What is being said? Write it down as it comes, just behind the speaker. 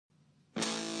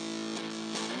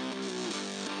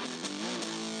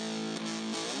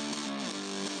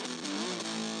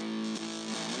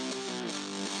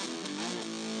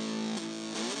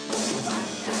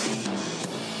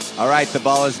All right, the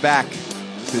ball is back.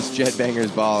 This is Jed Banger's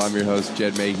Ball. I'm your host,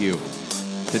 Jed Mayhew.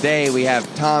 Today we have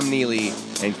Tom Neely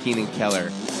and Keenan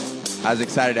Keller. I was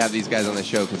excited to have these guys on the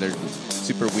show because they're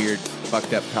super weird,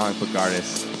 fucked up comic book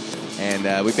artists.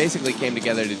 And we basically came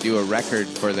together to do a record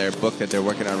for their book that they're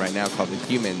working on right now called The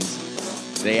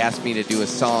Humans. They asked me to do a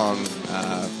song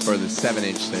for the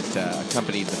 7-inch that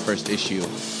accompanied the first issue.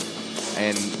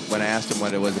 And when I asked them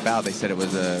what it was about, they said it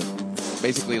was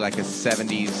basically like a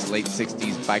 70s, late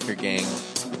 60s biker gang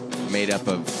made up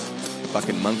of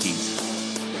fucking monkeys.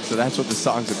 So that's what the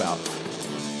song's about.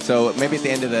 So maybe at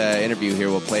the end of the interview here,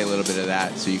 we'll play a little bit of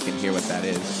that so you can hear what that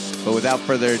is. But without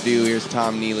further ado, here's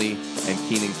Tom Neely and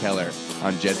Keenan Keller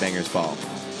on Jed Banger's Ball.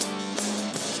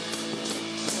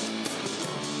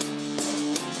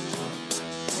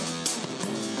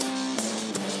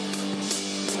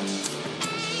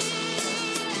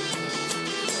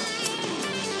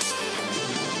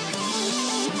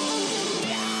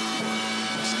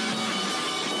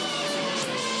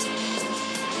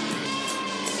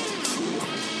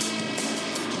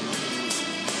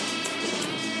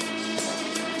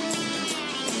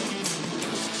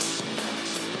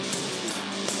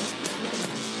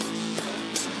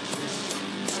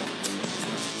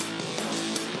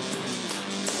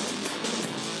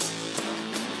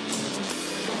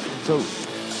 So,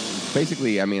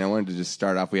 basically, I mean, I wanted to just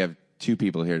start off. We have two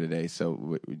people here today,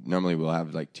 so normally we'll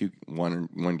have like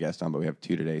one guest on, but we have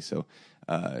two today. So,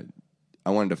 I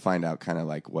wanted to find out kind of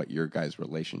like what your guys'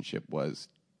 relationship was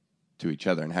to each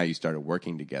other and how you started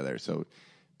working together. So,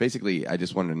 basically, I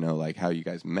just wanted to know like how you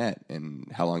guys met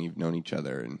and how long you've known each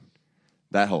other and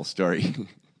that whole story.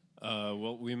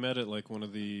 Well, we met at like one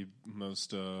of the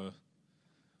most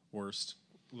worst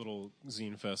little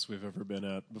zine fest we've ever been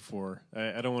at before.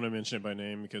 I don't want to mention it by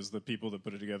name because the people that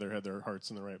put it together had their hearts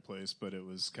in the right place, but it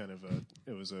was kind of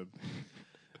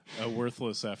a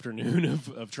worthless afternoon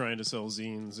of trying to sell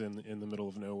zines in the middle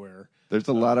of nowhere. There's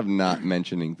a lot of not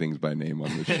mentioning things by name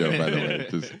on this show, by the way,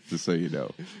 just so you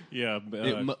know. Yeah.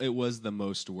 It was the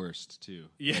most worst, too.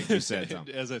 Yeah, like you said, Tom.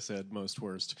 As I said, most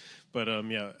worst. But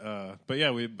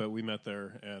we met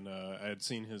there, and I had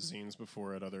seen his zines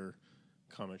before at other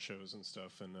comic shows and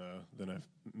stuff, and then I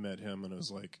met him, and I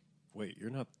was like, wait, you're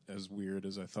not as weird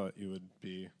as I thought you would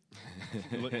be,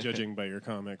 judging by your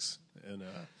comics. And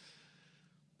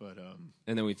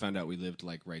then we found out we lived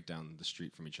like right down the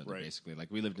street from each other, Right. basically.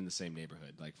 Like we lived in the same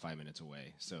neighborhood, like 5 minutes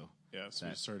away. So yeah, so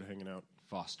we started hanging out,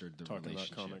 fostered the talking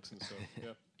relationship. about comics and stuff.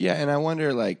 Yeah. Yeah, and I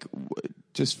wonder, like,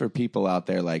 just for people out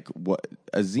there, like, what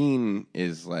a zine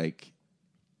is like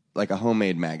a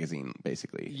homemade magazine,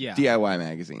 basically. Yeah. DIY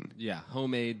magazine. Yeah,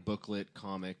 homemade booklet,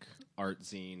 comic, art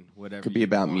zine, whatever. Could be you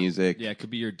about want. music. Yeah, it could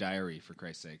be your diary, for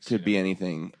Christ's sakes. Could be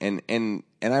anything. And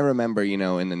I remember, in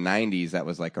the 90s, that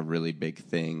was like a really big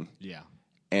thing. Yeah.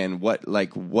 And what is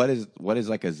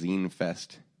like a zine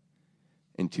fest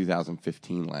in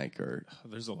 2015 like? Or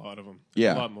There's a lot of them.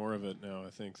 Yeah. A lot more of it now, I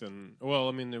think, than... Well,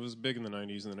 I mean, it was big in the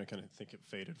 90s, and then I kind of think it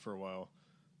faded for a while.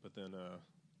 But then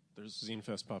there's Zine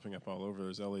Fest popping up all over.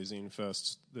 There's LA Zine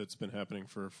Fest that's been happening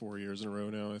for 4 years in a row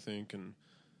now, I think, and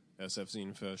SF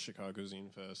Zine Fest, Chicago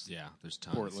Zine Fest. Yeah, there's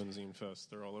tons. Portland Zine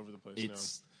Fest. They're all over the place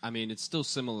now. I mean, it's still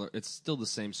similar. It's still the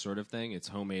same sort of thing. It's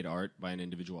homemade art by an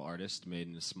individual artist made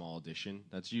in a small edition.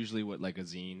 That's usually what like a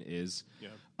zine is.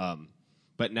 Yeah.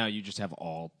 But now you just have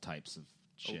all types of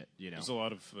shit. There's a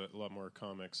lot more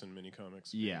comics and mini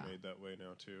comics being made that way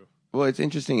now too. Well, it's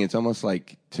interesting. It's almost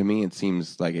like, to me, it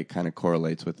seems like it kind of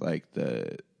correlates with like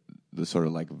the sort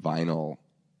of like vinyl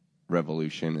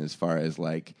revolution, as far as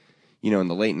like, in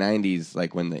the late 90s,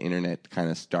 like when the internet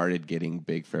kind of started getting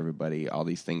big for everybody, all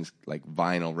these things like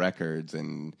vinyl records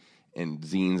and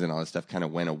zines and all this stuff kind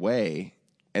of went away.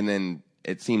 And then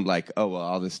it seemed like, oh, well,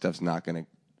 all this stuff's not going to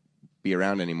be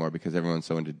around anymore because everyone's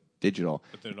so into digital.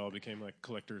 But then it all became like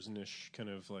collector's niche, kind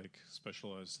of like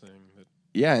specialized thing.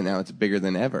 Yeah, and now it's bigger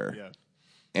than ever. Yeah.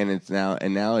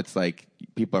 And now it's like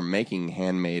people are making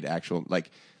handmade actual, like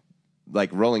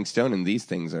Rolling Stone and these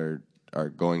things are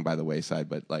going by the wayside,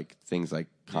 but like things like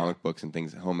comic books and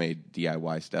things, homemade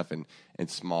DIY stuff and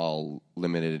small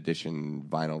limited edition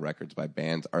vinyl records by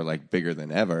bands are like bigger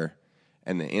than ever.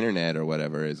 And the internet or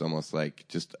whatever is almost like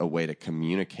just a way to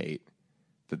communicate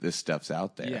that this stuff's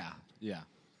out there. Yeah, yeah.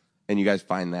 And you guys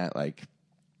find that like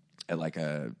at like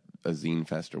a zine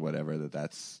fest or whatever,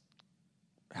 that's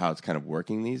how it's kind of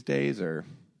working these days, or?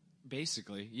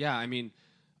 Basically, yeah. I mean,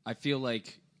 I feel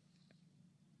like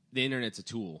the internet's a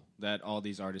tool that all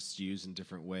these artists use in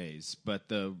different ways, but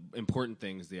the important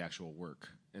thing is the actual work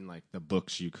and like the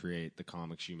books you create, the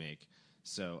comics you make.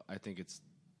 So I think it's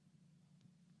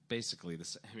basically the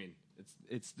same. I mean,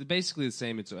 It's basically the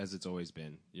same as it's always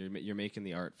been. You're making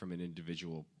the art from an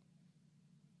individual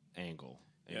angle.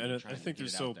 And I think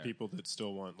there's still people that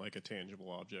still want like a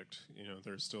tangible object.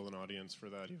 There's still an audience for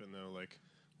that, even though like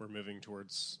we're moving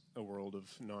towards a world of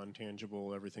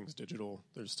non-tangible, everything's digital.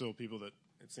 There's still people that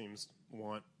it seems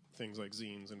want things like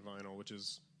zines and vinyl, which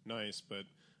is nice, but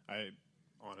I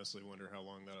honestly wonder how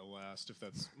long that'll last. If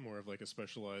that's more of like a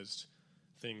specialized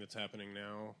thing that's happening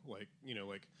now, like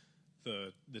like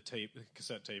the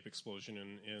cassette tape explosion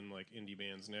in like indie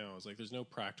bands now is like there's no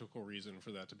practical reason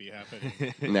for that to be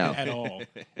happening No. at all.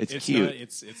 It's cute.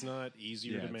 It's not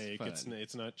easier to make.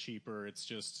 It's not cheaper. It's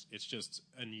just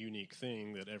a unique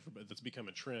thing that's become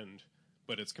a trend,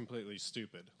 but it's completely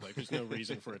stupid. Like there's no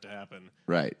reason for it to happen.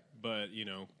 Right. But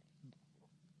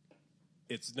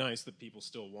it's nice that people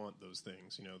still want those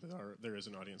things. There is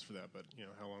an audience for that, but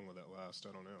how long will that last?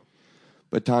 I don't know.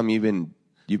 But Tom, you've been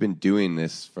doing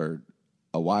this for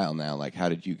a while now. Like, how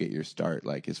did you get your start?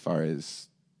 Like, as far as,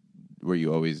 were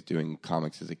you always doing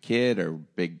comics as a kid, or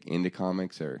big into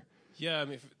comics, or? Yeah, I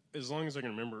mean, as long as I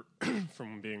can remember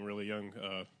from being really young,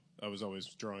 I was always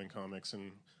drawing comics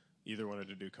and either wanted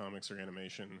to do comics or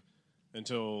animation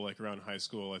until like around high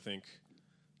school, I think.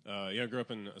 I grew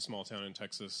up in a small town in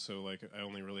Texas, so like I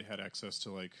only really had access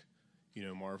to like,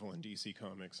 Marvel and DC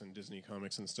comics and Disney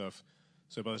comics and stuff.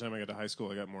 So by the time I got to high school,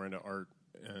 I got more into art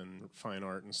and fine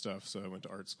art and stuff. So I went to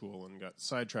art school and got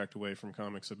sidetracked away from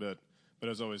comics a bit. But I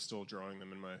was always still drawing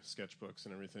them in my sketchbooks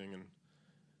and everything.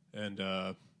 And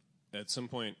at some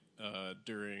point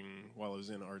while I was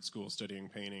in art school studying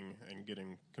painting and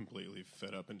getting completely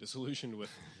fed up and disillusioned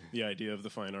with the idea of the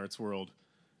fine arts world,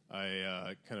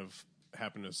 I kind of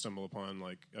happened to stumble upon,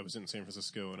 like, I was in San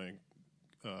Francisco and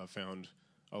I found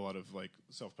a lot of like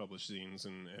self-published zines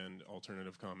and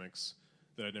alternative comics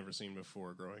that I'd never seen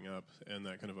before growing up, and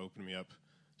that kind of opened me up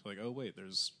to like, oh wait,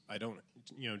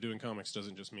 doing comics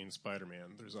doesn't just mean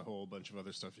Spider-Man. There's a whole bunch of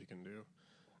other stuff you can do.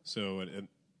 So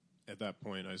at that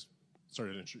point, I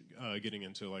started getting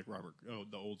into like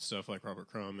the old stuff like Robert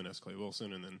Crumb and S. Clay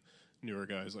Wilson, and then newer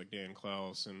guys like Dan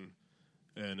Klaus and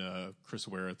Chris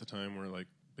Ware at the time were like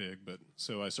big. But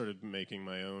so I started making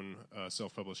my own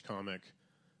self-published comic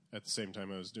at the same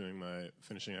time I was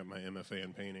finishing up my MFA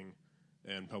in painting,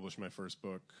 and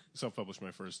self-published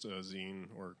my first zine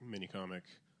or mini comic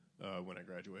when I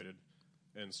graduated,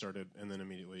 and then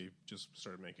immediately just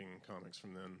started making comics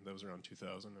from then. That was around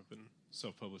 2000. I've been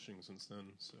self-publishing since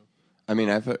then. So, I mean,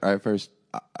 I first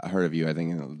heard of you, I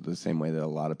think, in the same way that a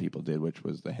lot of people did, which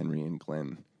was the Henry and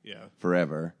Glenn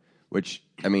Forever. Which,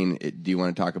 I mean, do you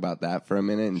want to talk about that for a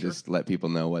minute and just let people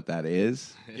know what that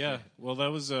is? Yeah, well,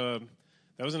 that was an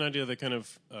idea that kind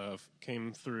of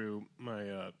came through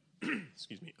my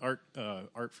excuse me, art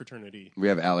fraternity. We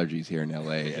have allergies here in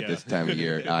L.A. at this time of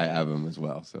year. I have them as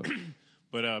well. So,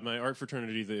 but my art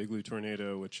fraternity, the Igloo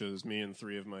Tornado, which is me and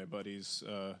three of my buddies,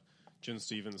 Jen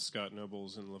Stevens, Scott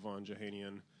Nobles, and Levon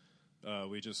Jahanian,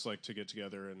 we just like to get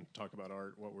together and talk about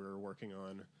art, what we were working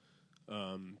on,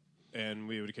 and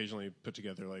we would occasionally put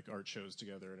together like art shows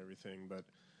together and everything. But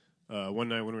one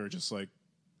night when we were just like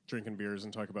drinking beers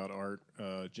and talk about art,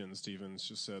 Jen Stevens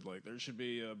just said, like, there should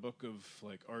be a book of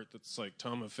like art that's like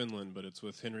Tom of Finland, but it's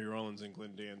with Henry Rollins and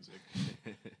Glenn Danzig.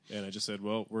 And I just said,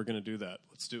 well, we're going to do that.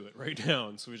 Let's do it right now.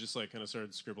 And so we just like kind of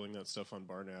started scribbling that stuff on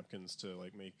bar napkins to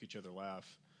like make each other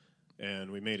laugh.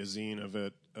 And we made a zine of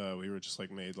it. We were just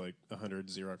like made like 100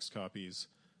 Xerox copies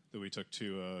that we took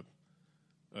to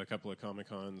a couple of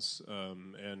Comic-Cons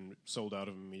and sold out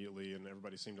of them immediately, and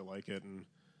everybody seemed to like it.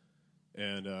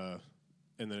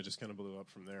 And then it just kind of blew up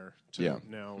from there.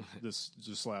 Now,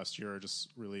 this last year, I just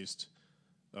released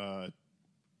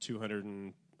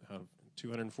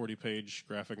 240-page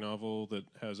graphic novel that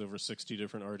has over 60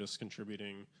 different artists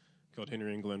contributing, called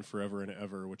Henry and Glenn Forever and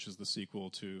Ever, which is the sequel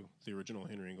to the original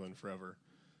Henry and Glenn Forever.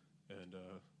 And,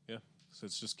 so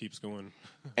it just keeps going.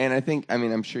 And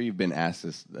I'm sure you've been asked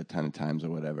this a ton of times or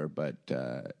whatever, but,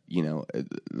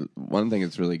 one thing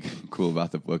that's really cool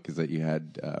about the book is that you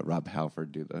had Rob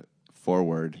Halford do the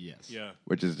forward,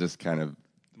 which is just kind of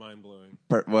mind-blowing.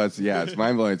 It's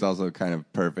mind-blowing. It's also kind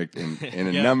of perfect in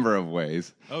a number of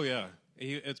ways. Oh, yeah.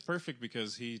 It's perfect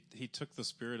because he took the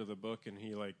spirit of the book and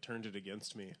he like turned it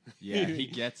against me. Yeah, he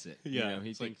gets it. Yeah,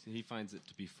 he finds it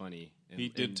to be funny. He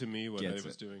did to me what I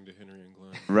was doing to Henry and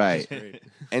Glenn. Right.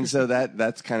 And so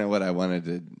that's kind of what I wanted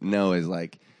to know is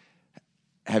like,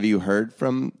 have you heard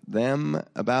from them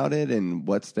about it and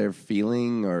what's their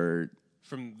feeling or?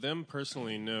 From them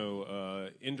personally, no.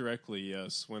 Indirectly,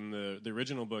 yes. When the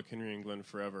original book, Henry and Glenn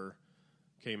Forever,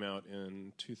 came out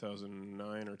in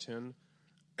 2009 or 10,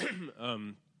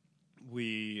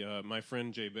 my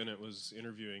friend Jay Bennett was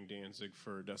interviewing Danzig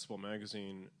for Decibel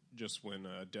Magazine just when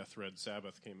Death Red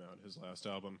Sabbath came out, his last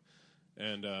album,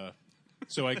 and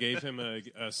so I gave him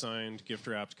a signed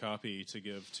gift-wrapped copy to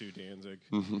give to Danzig.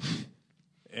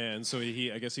 And so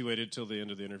I guess he waited till the end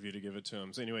of the interview to give it to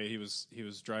him. So anyway, he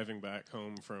was driving back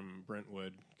home from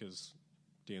Brentwood because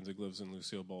Danzig lives in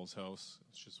Lucille Ball's house.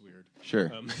 It's just weird.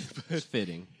 Sure. It's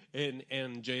fitting.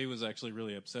 And Jay was actually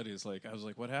really upset. I was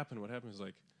like, what happened? What happened? He's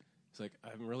like,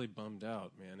 I'm really bummed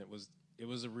out, man. It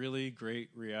was a really great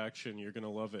reaction. You're gonna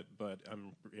love it, but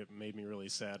it made me really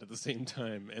sad at the same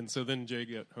time. And so then Jay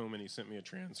got home and he sent me a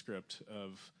transcript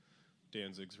of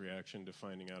Danzig's reaction to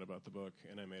finding out about the book,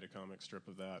 and I made a comic strip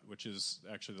of that, which is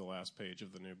actually the last page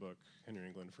of the new book, Henry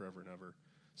England Forever and Ever.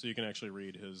 So you can actually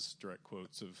read his direct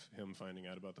quotes of him finding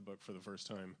out about the book for the first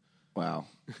time. Wow.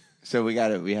 So we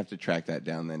have to track that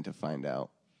down then to find out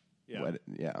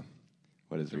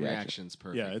what his The reaction. reaction's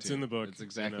perfect. Yeah, it's too. in the book. It's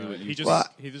exactly and, what you.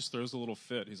 he just throws a little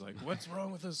fit. He's like, "What's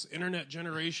wrong with this internet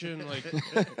generation?" Like,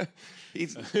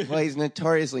 He's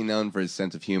notoriously known for his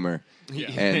sense of humor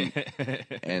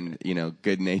and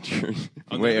good natured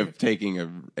way of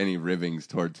taking any ribbings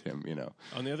towards him.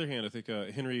 On the other hand, I think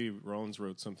Henry Rollins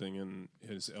wrote something in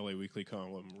his LA Weekly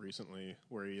column recently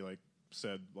where he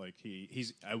said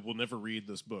I will never read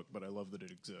this book, but I love that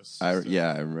it exists. I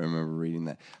remember reading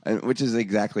that, which is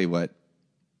exactly what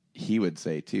he would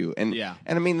say too. And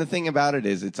I mean, the thing about it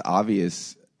is, it's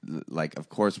obvious. Like, of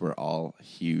course, we're all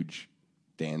huge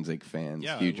Danzig fans,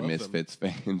 huge Misfits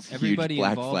fans. Everybody huge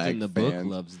Black involved Flag in the fans. book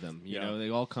loves them. You know, they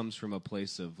all comes from a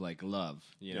place of love.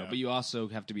 But you also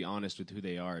have to be honest with who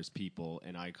they are as people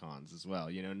and icons as well.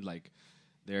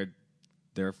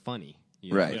 They're funny.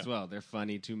 As well. They're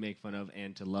funny to make fun of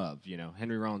and to love.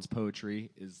 Henry Rollins'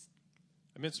 poetry is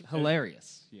it's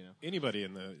hilarious. Anybody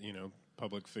in the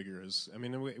public figure is. I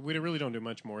mean, we really don't do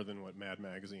much more than what Mad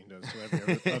Magazine does to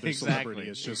every other celebrity.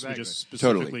 It's just we just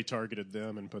specifically targeted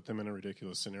them and put them in a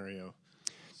ridiculous scenario.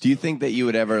 Do you think that you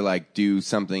would ever do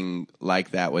something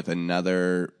like that with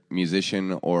another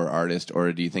musician or artist,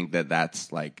 or do you think that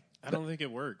that's I don't think it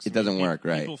works. It doesn't work,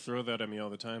 right? People throw that at me all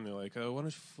the time. They're like, "Oh, why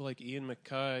don't you Ian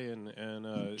MacKaye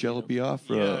and Jello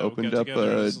Biafra opened up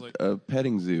a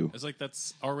petting zoo." It's like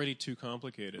that's already too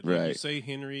complicated. Right. You say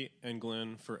Henry and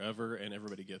Glenn forever, and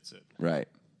everybody gets it. Right.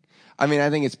 I mean,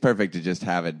 I think it's perfect to just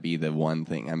have it be the one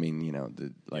thing. I mean,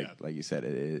 like you said,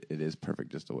 it is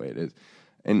perfect just the way it is.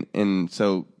 And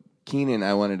so, Keenan,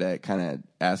 I wanted to kind of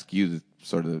ask you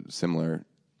sort of similar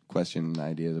question and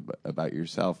ideas about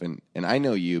yourself, and I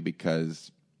know you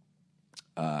because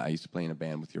I used to play in a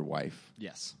band with your wife.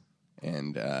 Yes.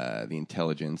 And the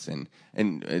Intelligence, and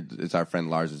it's our friend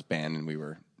Lars's band, and we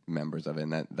were members of it.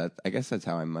 And that I guess that's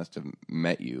how I must have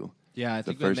met you. Yeah, I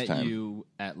think I met you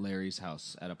at Larry's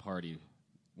house at a party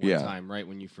one time, right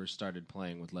when you first started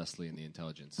playing with Leslie and the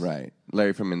Intelligence. Right,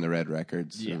 Larry from In the Red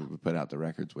Records, who we put out the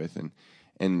records with, and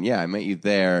I met you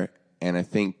there, and I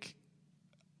think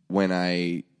when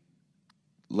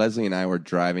Leslie and I were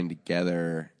driving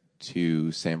together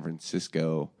to San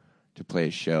Francisco to play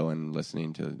a show and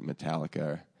listening to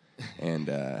Metallica. And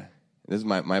this is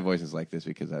my voice is like this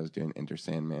because I was doing Enter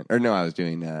Sandman. Or no, I was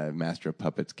doing Master of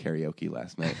Puppets karaoke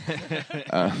last night.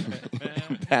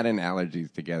 That and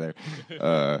allergies together.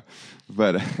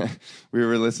 But we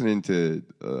were listening to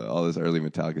all this early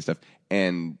Metallica stuff.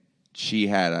 And she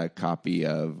had a copy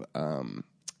of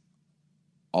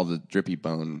all the Drippy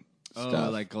Bone stuff. Oh,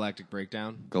 like Galactic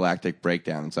Breakdown? Galactic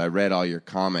Breakdown. And so I read all your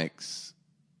comics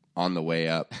on the way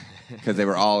up because they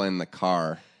were all in the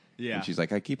car. Yeah. And she's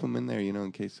like, I keep them in there,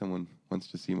 in case someone wants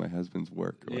to see my husband's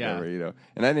work or whatever,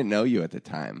 And I didn't know you at the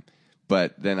time.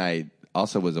 But then I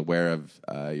also was aware of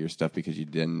your stuff because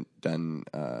you'd done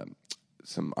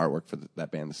some artwork for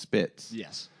that band, The Spits.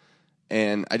 Yes.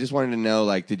 And I just wanted to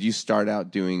know, did you start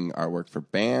out doing artwork for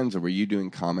bands, or were you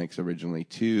doing comics originally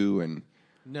too? And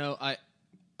no, I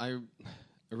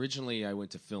originally I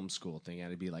went to film school thinking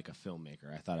I'd be like a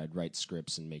filmmaker. I thought I'd write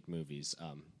scripts and make movies.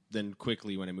 Then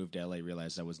quickly when I moved to LA,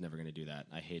 realized I was never going to do that.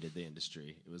 I hated the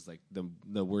industry. It was like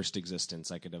the worst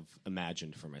existence I could have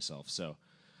imagined for myself. So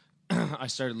I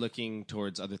started looking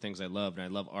towards other things I loved, and I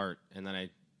love art. And then I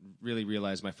really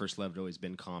realized my first love had always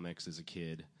been comics as a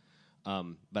kid.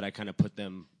 But I kind of put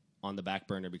them on the back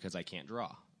burner because I can't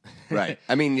draw. Right.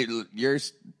 I mean, your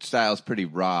style's pretty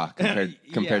raw compared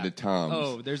to Tom's.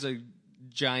 Oh, there's a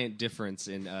giant difference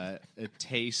in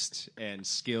taste and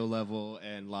skill level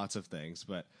and lots of things.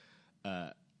 But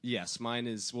yes, mine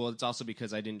is, it's also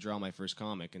because I didn't draw my first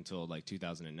comic until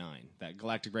 2009. That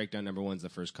Galactic Breakdown #1 is the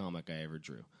first comic I ever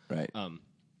drew. Right.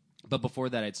 But before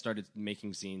that, I'd started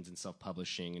making zines and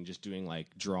self-publishing and just doing like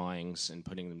drawings and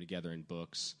putting them together in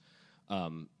books.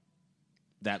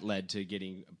 That led to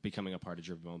becoming a part of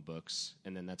Dribbble Books,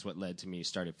 and then that's what led to me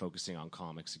started focusing on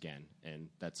comics again. And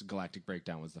that's Galactic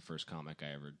Breakdown was the first comic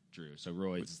I ever drew. So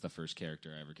Roids is the first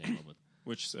character I ever came up with.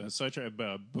 Which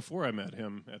before I met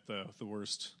him at the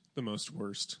most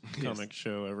worst comic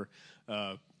show ever,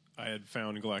 I had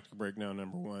found Galactic Breakdown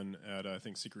 #1 at I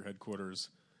think Secret Headquarters,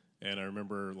 and I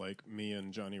remember like me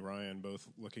and Johnny Ryan both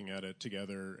looking at it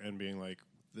together and being like,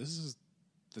 "This is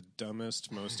the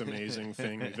dumbest, most amazing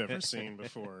thing we've ever seen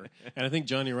before." And I think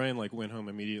Johnny Ryan like went home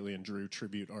immediately and drew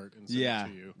tribute art and sent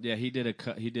it to you. Yeah, he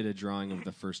did a drawing of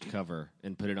the first cover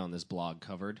and put it on this blog,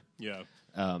 Covered. Yeah.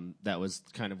 That was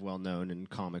kind of well known in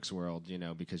comics world,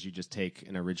 because you just take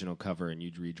an original cover and you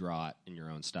redraw it in your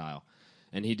own style.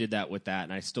 And he did that with that,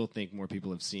 and I still think more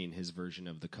people have seen his version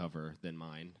of the cover than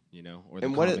mine, or the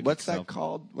And comic what's itself. that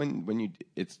called when you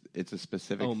it's a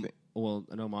specific thing? Well,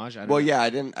 an homage. I don't Well, know. yeah, I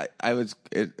didn't. I was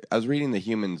reading the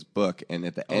Humans book, and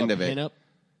at the end of it, Pinup?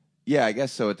 yeah, I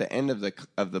guess so. At the end of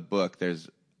the book, there's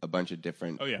a bunch of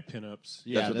different. Oh yeah, pinups.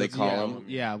 That's what they call them?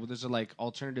 Yeah, well, there's like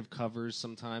alternative covers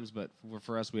sometimes, but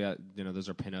for us, we those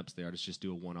are pinups. The artists just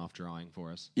do a one-off drawing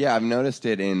for us. Yeah, I've noticed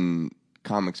it in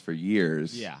comics for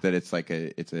years. Yeah. That it's like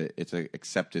it's a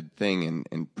accepted thing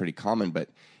and pretty common. But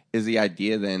is the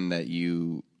idea then that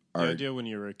you The are idea when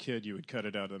you were a kid, you would cut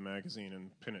it out of the magazine and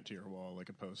pin it to your wall like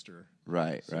a poster.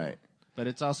 right? But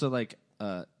it's also like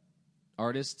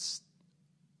artists.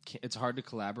 It's hard to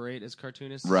collaborate as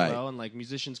cartoonists Right. as well, and like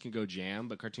musicians can go jam,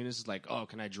 but cartoonists is like, oh,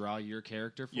 can I draw your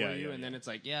character for Yeah, you? yeah, and yeah. then it's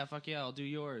like, yeah, fuck yeah, I'll do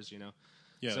yours,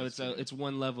 Yeah, So that's it's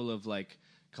one level of like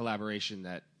collaboration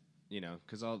that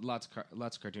because lots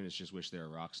of cartoonists just wish they were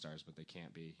rock stars, but they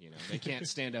can't be. They can't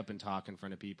stand up and talk in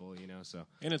front of people. So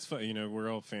And it's fun, we're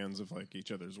all fans of like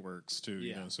each other's works too.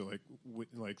 Yeah. So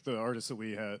like the artists that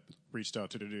we had reached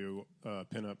out to do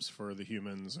pinups for the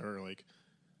Humans are like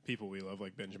people we love,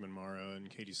 like Benjamin Mara and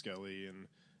Katie Skelly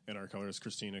and our colorist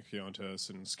Christina Kiontas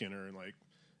and Skinner, and like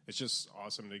it's just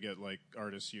awesome to get like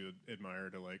artists you admire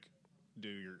to like do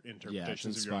your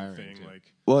interpretations of your own inspiring, thing. too.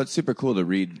 Like Well, it's super cool to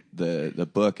read the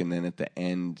book and then at the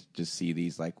end just see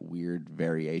these like weird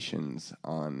variations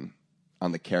on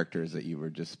the characters that you were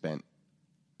just spent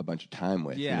a bunch of time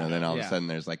with. Yeah, Then all of a yeah. sudden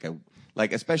there's like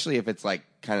especially if it's like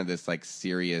kind of this like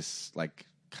serious like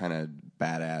kind of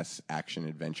badass action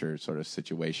adventure sort of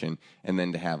situation, and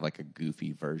then to have like a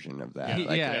goofy version of that, Yeah.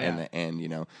 like Yeah, in yeah. the end,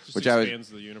 just which I was expands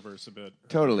the universe a bit.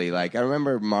 totally like. I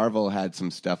remember Marvel had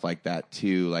some stuff like that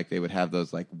too. Like they would have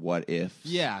those like what ifs,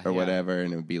 Yeah, or yeah. whatever,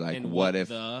 and it would be like And what what if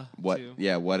the, what too.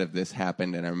 yeah what if this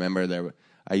happened. And I remember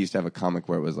I used to have a comic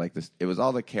where it was like this. It was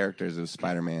all the characters of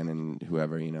Spider-Man and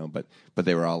whoever, but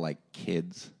they were all like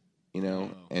kids,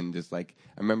 and just like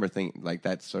I remember thinking like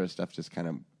that sort of stuff just kind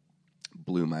of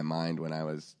blew my mind when I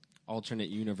was. alternate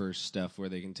universe stuff where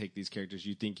they can take these characters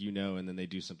you think and then they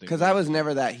do something. Because I was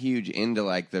never that huge into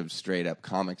like the straight up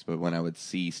comics, but when I would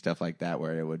see stuff like that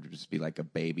where it would just be like a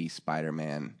baby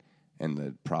Spider-Man and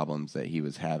the problems that he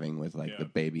was having with like Yeah. the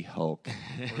baby Hulk.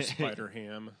 Or Spider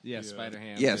Ham.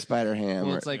 Spider-Ham. Yeah, Spider-Ham.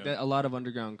 Well, or- it's like that, a lot of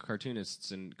underground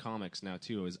cartoonists and comics now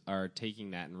too are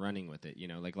taking that and running with it.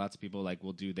 Like lots of people like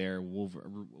will do their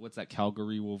what's that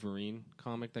Calgary Wolverine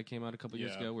comic that came out a couple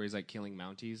years Yeah. ago where he's like killing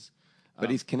Mounties. but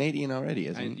he's Canadian already,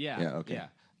 isn't And he? yeah, okay.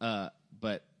 yeah.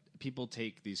 But people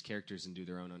take these characters and do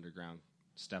their own underground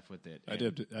stuff with it. I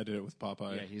And, did it with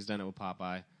Popeye. Yeah, he's done it with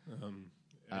Popeye. and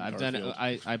I've done it.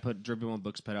 Garfield. I put Dribbble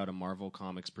Books put out a Marvel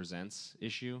Comics Presents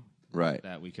issue Right.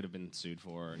 that we could have been sued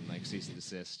for and like cease and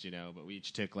desist, but we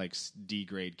each took like D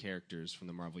grade characters from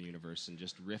the Marvel universe and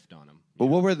just riffed on them. But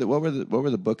what were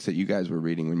the books that you guys were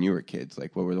reading when you were kids?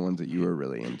 Like what were the ones that you were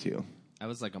really into? I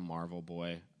was like a Marvel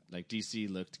boy. Like DC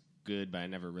looked good, but I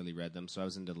never really read them. So I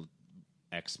was into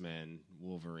X-Men,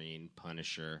 Wolverine,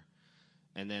 Punisher,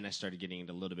 and then I started getting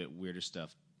into a little bit weirder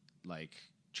stuff like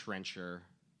Trencher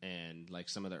and like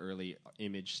some of the early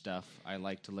Image stuff I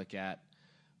like to look at.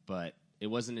 But it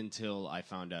wasn't until I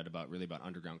found out about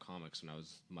underground comics when I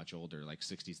was much older, like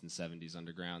 60s and 70s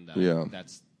underground.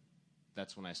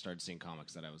 That's when I started seeing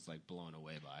comics that I was like blown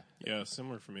away by. Yeah,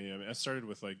 similar for me. I mean, I started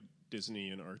with like Disney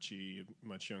and Archie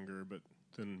much younger, but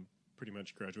then pretty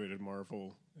much graduated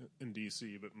Marvel in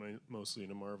DC, but mostly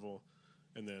into Marvel.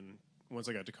 And then once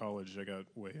I got to college, I got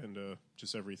way into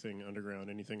just everything underground,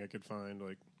 anything I could find.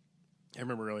 Like I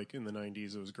remember like in the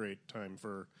 90s, it was a great time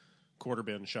for quarter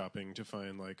bin shopping to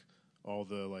find like all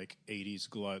the like 80s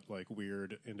glut, like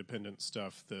weird independent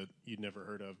stuff that you'd never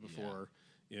heard of before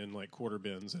in like quarter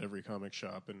bins at every comic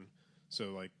shop. And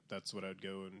so like that's what I'd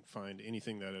go and find,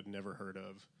 anything that I'd never heard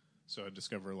of. So I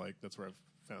discover like that's where I've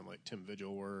found like Tim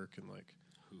Vigil work and like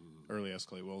early S.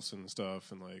 Clay Wilson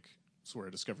stuff, and like it's where I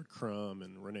discovered Crumb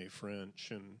and Renee French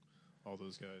and all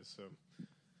those guys. So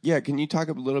Yeah, can you talk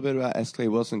a little bit about S. Clay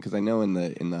Wilson? Because I know in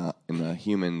the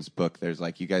Humans book, there's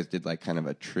like you guys did like kind of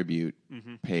a tribute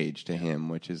page to him,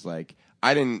 which is like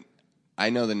I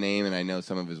know the name and I know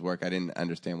some of his work. I didn't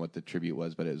understand what the tribute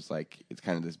was, but it was like it's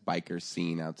kind of this biker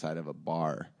scene outside of a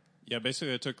bar. yeah,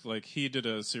 basically I took like he did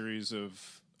a series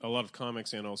of a lot of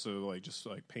comics and also like just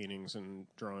like paintings and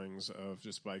drawings of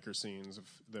just biker scenes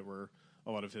that were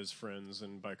a lot of his friends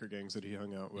and biker gangs that he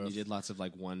hung out with. And he did lots of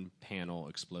like one panel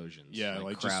explosions. Yeah,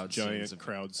 like crowd just giant scenes of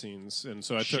crowd scenes. And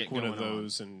so I shit took one of going on.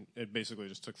 those and it basically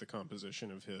just took the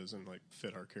composition of his and like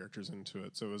fit our characters into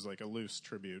it. So it was like a loose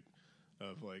tribute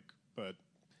of like, but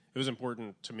it was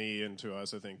important to me and to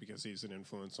us, I think, because he's an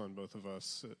influence on both of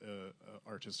us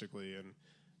artistically,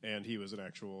 and he was an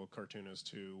actual cartoonist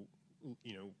who,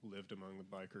 you know, lived among the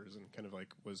bikers and kind of like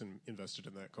was invested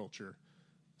in that culture.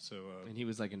 So and he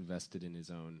was like invested in his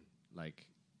own like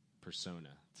persona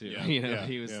too. Yeah, You know, yeah,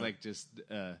 he was yeah. like just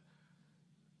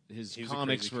his He's a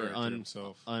comics crazy were character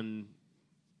himself.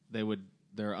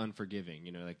 they're unforgiving.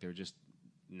 You know, like they're just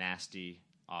nasty,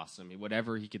 awesome.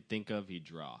 Whatever he could think of, he'd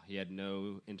draw. He had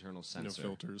no internal censor,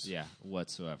 filters. yeah,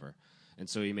 whatsoever. And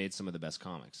so he made some of the best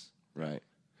comics. Right.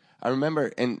 I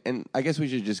remember, and I guess we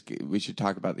should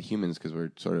talk about the Humans because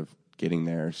we're sort of getting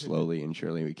there slowly and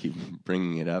surely. We keep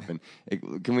bringing it up, and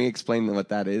can we explain what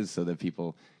that is so that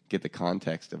people get the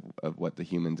context of what the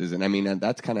Humans is? And I mean,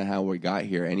 that's kind of how we got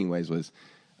here. Anyways, was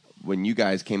when you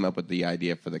guys came up with the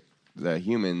idea for the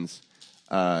Humans.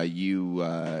 You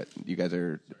guys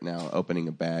are now opening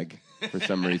a bag for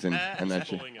some reason, and that's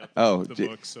Pulling up the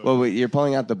book, so- well, wait, you're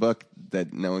pulling out the book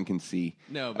that no one can see.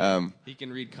 No, but he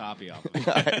can read copy off of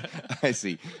it. I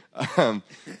see.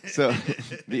 So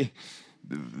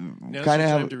Now's kind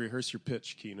your of time to rehearse your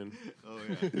pitch, Keenan.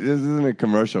 this isn't a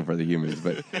commercial for the Humans,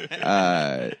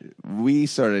 but we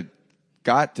sort of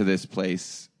got to this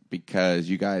place because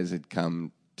you guys had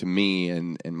come to me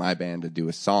and my band to do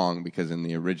a song, because in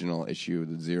the original issue,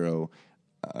 the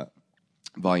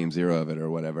volume 0 of it or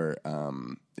whatever,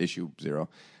 issue 0,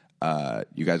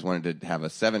 you guys wanted to have a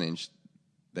 7-inch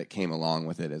that came along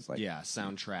with it as like Yeah,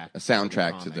 soundtrack. a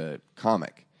soundtrack to comic. the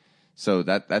comic. So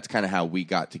that's kind of how we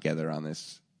got together on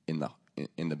this in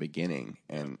the beginning,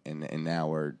 and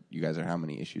now you guys are how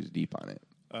many issues deep on it?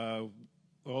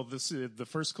 Well, the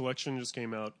first collection just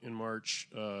came out in March.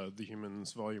 The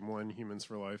Humans Volume 1, Humans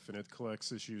for Life, and it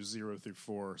collects issues 0 through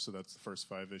 4. So that's the first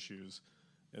 5 issues,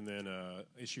 and then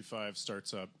issue 5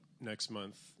 starts up next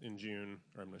month in June.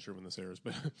 Or I'm not sure when this airs,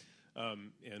 but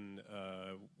and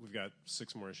we've got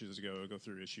 6 more issues to go. We'll go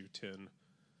through issue 10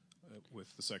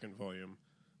 with the second volume.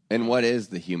 And what is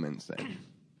the Humans then?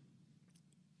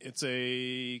 It's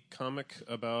a comic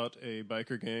about a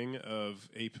biker gang of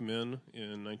ape men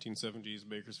in 1970s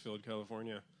Bakersfield,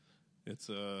 California. It's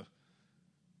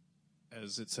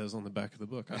as it says on the back of the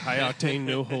book, a high-octane,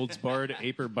 no-holds-barred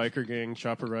aper biker gang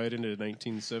chopper ride into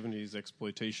 1970s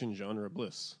exploitation genre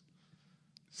bliss.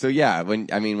 So yeah, when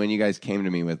you guys came to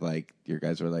me with like, your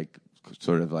guys were like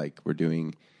sort of like, we're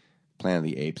doing Planet of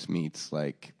the Apes meets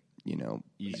like, you know,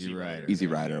 Easy Rider. Easy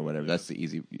Rider or whatever. That's the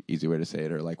easy way to say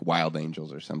it, or like Wild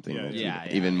Angels or something. Yeah, that's yeah.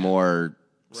 even more,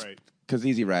 Right. because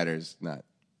Easy Rider is not.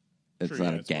 It's Sure,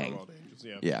 not yeah, a it's more gang. Wild Angels,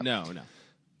 yeah. Yeah. No.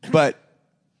 But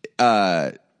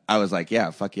I was like, yeah,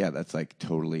 fuck yeah, that's like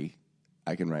totally.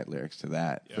 I can write lyrics to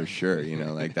that for sure. You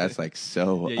know, like that's like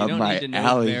so Yeah, you up don't my need to know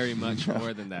alley. very much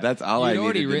more than that. That's all I You'd needed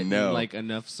already to written know. like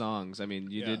enough songs. I mean,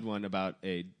 you Yeah. did one about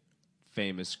a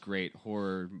famous, great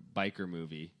horror biker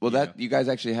movie. Well, you guys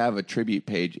actually have a tribute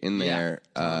page in there.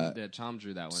 Tom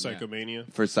drew that one.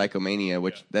 Psychomania. For Psychomania,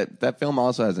 which that film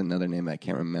also has another name I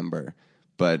can't remember,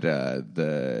 but I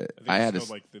think I had it's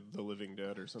called like the Living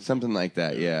Dead or something. something like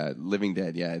that. Yeah, Living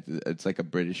Dead. Yeah, it's like a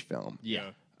British film. Yeah.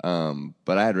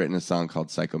 But I had written a song called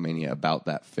Psychomania about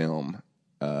that film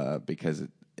because, and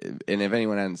if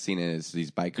anyone hadn't seen it, it's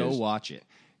these bikers. Go watch it.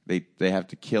 They have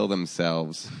to kill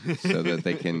themselves so that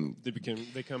they can. They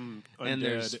become undead. And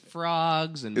there's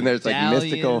frogs and there's, like,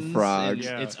 mystical medallions, frogs.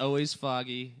 and Yeah. It's always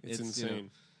foggy. It's you insane. know,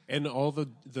 And all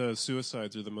the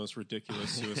suicides are the most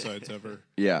ridiculous suicides ever.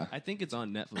 Yeah, I think it's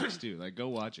on Netflix too. Like, go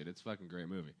watch it. It's a fucking great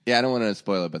movie. yeah. I don't want to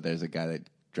spoil it, but there's a guy that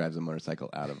drives a motorcycle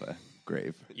out of a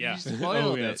grave. Yeah. You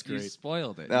spoiled yeah, it. that's You great.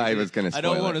 spoiled it. No, I was gonna I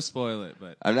don't spoil want it. to spoil it,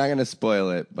 but I'm not going to spoil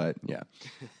it, but yeah.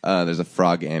 There's a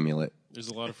frog amulet. There's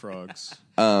a lot of frogs.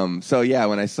 So yeah,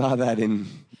 when I saw that in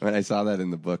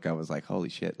the book, I was like, "Holy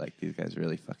shit! Like these guys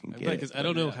really fucking get it." Because I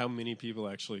don't know how many people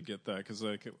actually get that. Because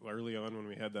like early on when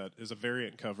we had that, is a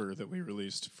variant cover that we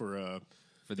released for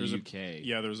for the UK.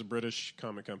 Yeah, there was a British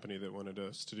comic company that wanted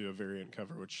us to do a variant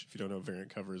cover, which, if you don't know,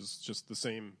 variant cover is just the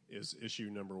same as issue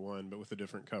number 1, but with a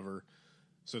different cover.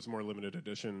 So it's more limited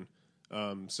edition.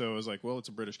 So I was like, well, it's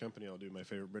a British company. I'll do my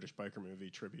favorite British biker movie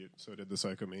tribute. So I did the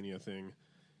Psychomania thing.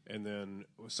 And then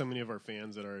so many of our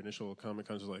fans at our initial Comic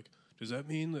Cons were like, does that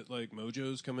mean that like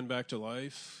Mojo's coming back to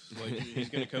life? Like he's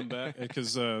going to come back?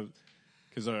 Because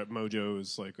Mojo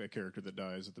is like a character that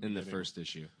dies at the beginning. In the first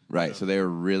issue. Right, so they were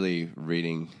really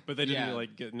reading. But they didn't Yeah.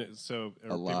 like getting it. So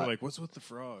people lot. were like, what's with the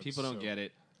frogs? People don't get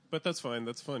it. But that's fine.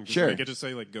 That's fun. 'Cause Sure. I get to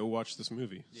say, like, go watch this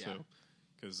movie. Yeah. So,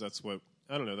 because that's what,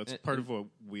 I don't know, that's part of what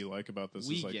we like about this.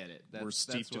 We is like, get it. We're That's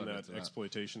steeped in what that it's about.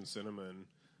 exploitation cinema, and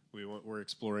we're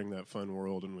exploring that fun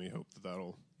world, and we hope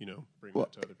that'll, bring Well,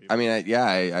 that to other people. I mean,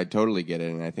 I totally get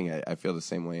it, and I think I feel the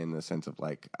same way in the sense of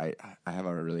like I have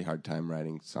a really hard time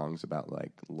writing songs about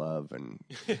like love and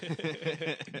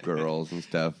girls and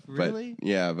stuff. Really? But,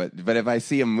 yeah, but if I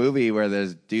see a movie where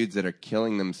there's dudes that are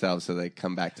killing themselves so they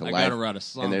come back to I life, gotta write a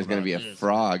song and there's going to about be a this.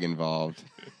 frog involved,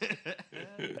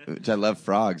 which I love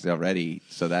frogs already,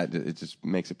 so that it just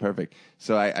makes it perfect.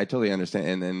 So I totally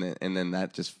understand, and then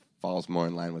that just falls more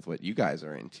in line with what you guys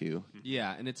are into.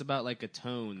 Yeah, and it's about like a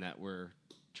tone that we're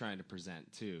trying to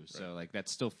present too. So like that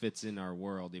still fits in our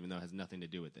world, even though it has nothing to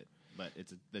do with it. But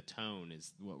the tone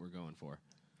is what we're going for.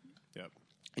 Yep.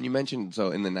 And you mentioned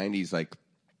so in the '90s, like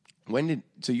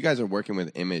so you guys are working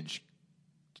with Image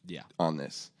Yeah. on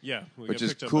this. Yeah, we Which got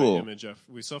is picked up cool. by Image.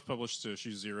 We self-published to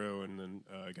issue 0, and then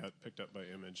got picked up by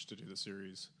Image to do the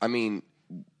series. I mean,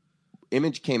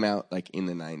 Image came out like in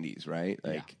the '90s, right?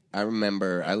 Like I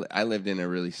remember, I lived in a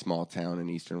really small town in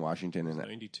Eastern Washington, and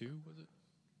 92, was it?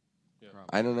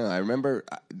 I don't know. I remember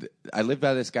I lived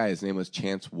by this guy. His name was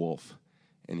Chance Wolf,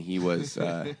 and he was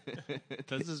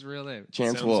That's his real name.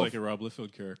 Chance Sounds Wolf. like a Rob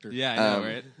Liefeld character. Yeah, I know,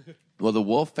 right? Well, the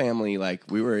Wolf family, like,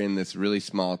 we were in this really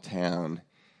small town,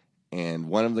 and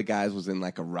one of the guys was in,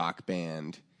 like, a rock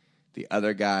band. The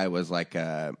other guy was, like,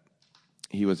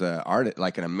 he was a artist,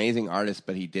 like, an amazing artist,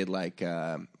 but he did, like,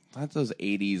 not those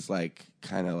 80s, like,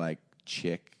 kind of, like,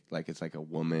 chick, like, it's, like, a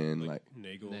woman, like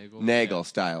Nagel. Nagel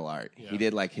style art. Yeah. He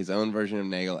did, like, his own version of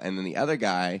Nagel, and then the other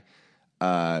guy,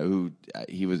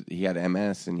 he had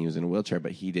MS, and he was in a wheelchair,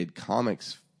 but he did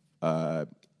comics,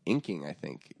 inking, I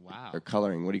think. Wow. Or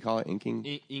coloring. What do you call it? Inking?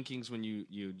 Inking's when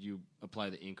you apply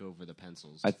the ink over the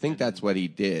pencils. I think that's what he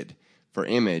did for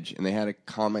Image, and they had a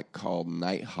comic called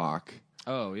Nighthawk,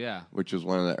 Oh, yeah. which was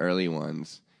one of the early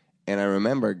ones. And I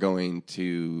remember going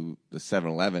to the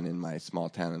 7-Eleven in my small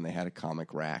town, and they had a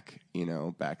comic rack,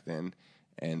 back then,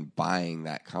 and buying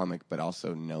that comic, but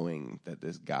also knowing that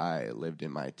this guy lived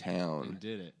in my town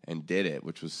And did it.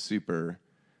 which was super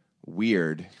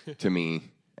weird to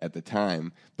me at the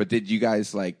time. But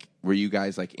were you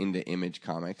guys like into Image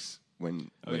comics when?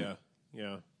 Oh, yeah.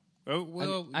 Yeah. Oh,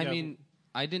 well, I yeah. mean,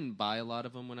 I didn't buy a lot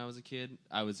of them when I was a kid.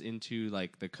 I was into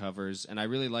like the covers, and I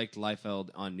really liked Liefeld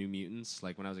on New Mutants.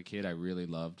 Like when I was a kid, I really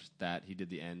loved that he did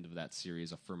the end of that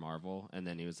series for Marvel, and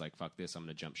then he was like, "Fuck this, I'm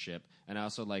gonna jump ship." And I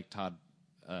also liked Todd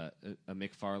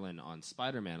McFarlane on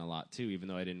Spider-Man a lot too, even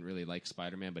though I didn't really like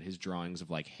Spider-Man. But his drawings of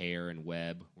like hair and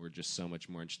web were just so much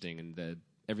more interesting, and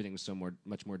everything was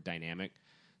much more dynamic.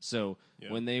 So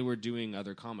when they were doing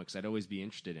other comics, I'd always be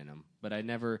interested in them, but I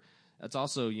never. That's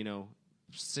also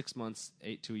 6 months,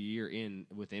 8 to a year in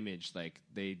with Image, like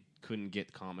they couldn't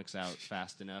get comics out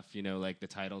fast enough. Like the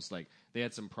titles, like they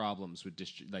had some problems with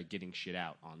like getting shit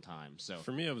out on time. So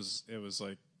For me, it was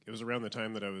around the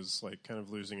time that I was like kind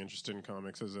of losing interest in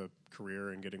comics as a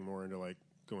career and getting more into like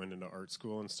going into art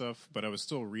school and stuff. But I was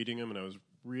still reading them, and I was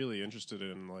really interested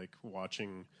in like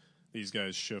watching these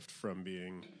guys shift from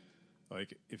being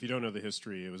like, if you don't know the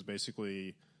history, it was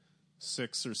basically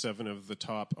 6 or 7 of the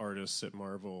top artists at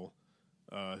Marvel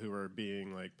who are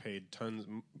being like paid tons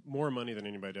more money than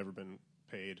anybody had ever been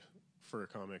paid for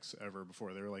comics ever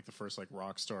before. They were like the first like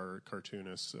rock star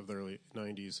cartoonists of the early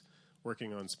 90s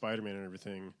working on Spider-Man and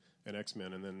everything and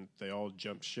X-Men, and then they all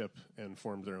jumped ship and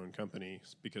formed their own company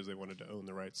because they wanted to own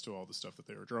the rights to all the stuff that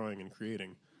they were drawing and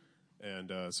creating.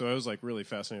 And so I was like really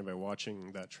fascinated by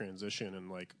watching that transition and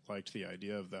like liked the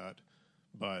idea of that,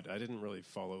 but I didn't really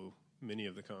follow many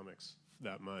of the comics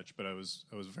that much. But I was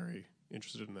very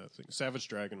interested in that thing. Savage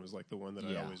Dragon was like the one that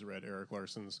I always read. Eric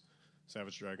Larson's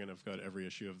Savage Dragon. I've got every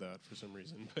issue of that for some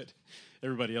reason, but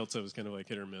everybody else I was kind of like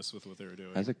hit or miss with what they were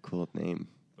doing. That's a cool name.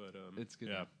 But it's good.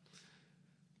 Yeah,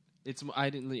 I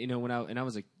didn't when I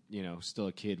was still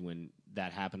a kid when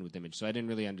that happened with Image, so I didn't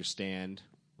really understand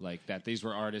like that these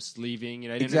were artists leaving.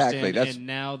 I Exactly, understand, that's- and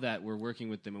now that we're working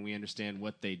with them and we understand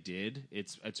what they did,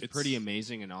 it's pretty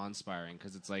amazing and awe-inspiring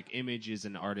because it's like Image is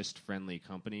an artist-friendly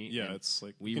company. Yeah, and it's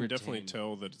like we you can definitely retain-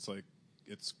 tell that it's like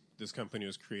this company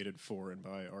was created for and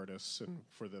by artists, and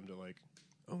for them to like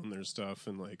own their stuff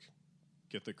and like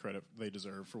get the credit they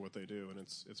deserve for what they do, and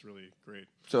it's really great.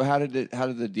 So how did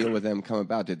the deal with them come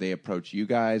about? Did they approach you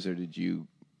guys, or did you?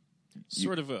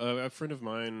 Sort of a friend of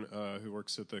mine who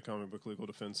works at the Comic Book Legal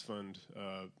Defense Fund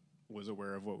was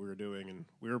aware of what we were doing, and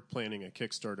we were planning a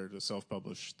Kickstarter to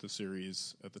self-publish the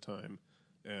series at the time.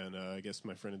 And I guess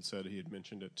my friend had said he had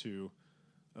mentioned it to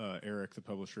Eric, the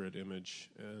publisher at Image,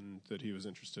 and that he was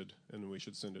interested, and we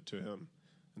should send it to him.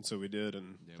 And so we did,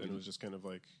 and then it was just kind of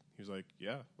like he was like,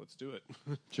 "Yeah, let's do it."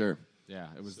 Sure, Yeah,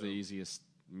 it was the easiest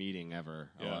meeting ever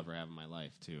I'll ever have in my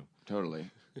life too. totally.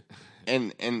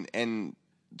 and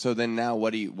so then now,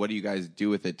 what do you guys do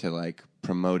with it to like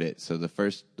promote it? So the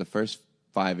first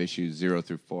 5 issues, 0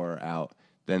 through 4, are out.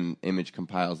 Then Image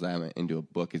compiles them into a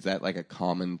book. Is that like a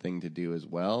common thing to do as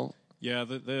well? Yeah,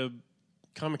 the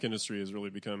comic industry has really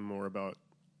become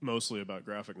mostly about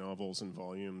graphic novels and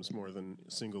volumes more than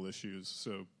single issues.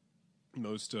 So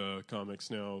most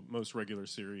comics now, most regular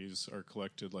series are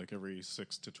collected like every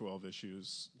 6 to 12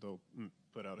 issues. They'll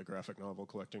put out a graphic novel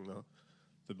collecting the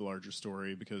larger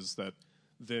story, because that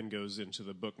then goes into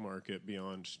the book market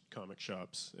beyond comic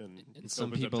shops and some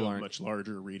opens up people to a aren't- much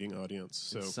larger reading audience.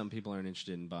 So And some people aren't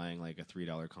interested in buying like a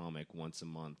 $3 comic once a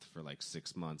month for like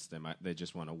 6 months. They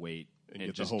just want to wait And get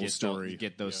the just whole story.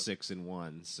 Get those Yeah. 6 in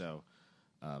one. So,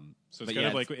 So it's but kind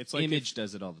of like it's like Image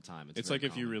does it all the time. It's very like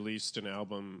if you common. released an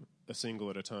album, a single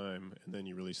at a time, and then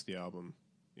you release the album.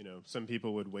 You know, some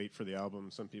people would wait for the album.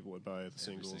 Some people would buy the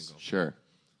singles. single. Sure.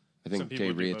 I Some think people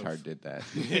Jay would do Reatard both. did that.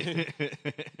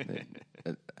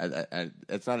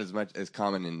 It's not as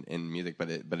common in music, but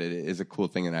it is a cool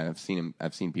thing, and I've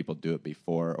seen people do it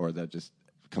before, or they'll just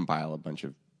compile a bunch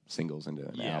of singles into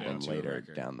an album into a later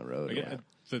record. down the road. Like,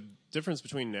 the difference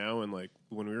between now and like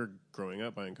when we were growing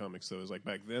up buying comics, though, is like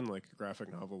back then, like a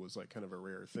graphic novel was like kind of a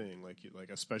rare thing. Like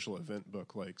a special event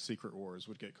book, like Secret Wars,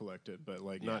 would get collected, but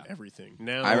like not everything.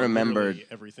 Now, I remember- literally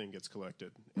everything gets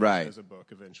collected, Right. as a book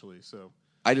eventually. So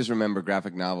I just remember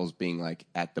graphic novels being like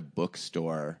at the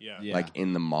bookstore, Yeah. Yeah. like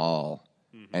in the mall,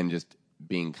 and just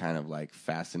being kind of like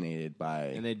fascinated by.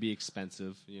 And they'd be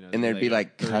expensive, you know. And there'd be,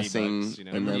 like, 30 cussing, bucks, you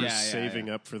know. and then- remember Yeah, yeah, saving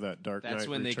yeah. up for that Dark That's Knight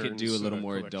when they could Returns, do a little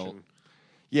more collection. adult.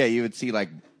 Yeah, you would see like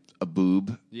a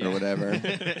boob Yeah. or whatever,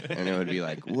 and it would be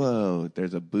like, "Whoa,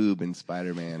 there's a boob in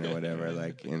Spider-Man" or whatever.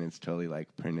 Like, and it's totally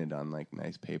like printed on like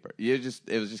nice paper. It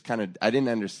was just kind of, I didn't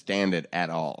understand it at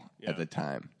all Yeah. at the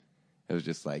time. It was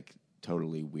just like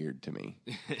totally weird to me.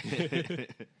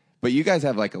 But you guys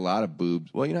have like a lot of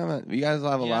boobs. Well, you guys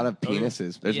have a Yeah. lot of Oh, yeah.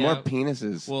 penises. There's Yeah. more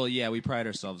penises. Well, yeah, we pride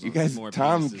ourselves you on guys, more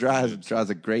Tom penises than draws boobs.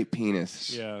 a great penis.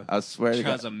 Yeah. I swear to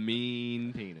Draws God. a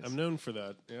mean penis. I'm known for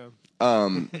that. Yeah,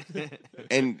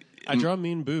 And I draw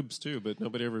mean boobs too, but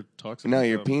nobody ever talks about no,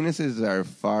 your them. penises are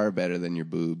far better than your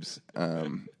boobs.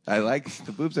 I like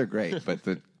the boobs are great, but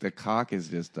the cock is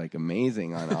just like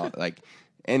amazing on all like,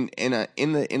 and in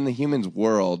the human's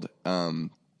world,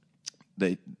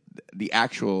 the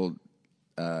actual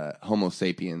Homo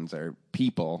sapiens are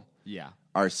people Yeah.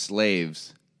 are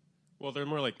slaves. Well, they're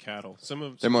more like cattle. They're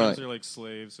more Sometimes like- they're like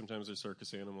slaves. Sometimes they're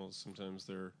circus animals. Sometimes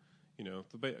they're,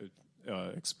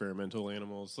 experimental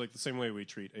animals. Like the same way we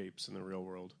treat apes in the real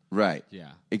world. Right.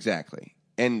 Yeah. Exactly.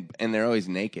 And they're always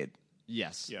naked.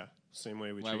 Yes. Yeah, same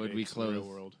way we Why treat would we apes in the real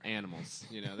clothe world. animals?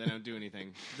 You know, they don't do anything.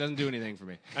 It doesn't do anything for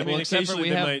me. I mean, Well, except for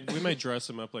occasionally we might dress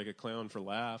them up like a clown for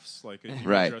laughs. Like you Right.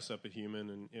 might dress up a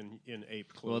human in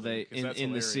ape clothing. Well, they 'cause in that's the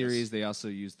hilarious. series they also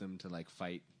use them to like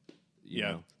fight. You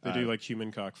Yeah, know, they do like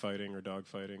human cock fighting or dog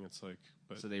fighting. It's like,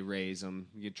 but so they raise them.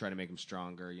 You try to make them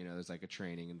stronger. You know, there's like a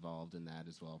training involved in that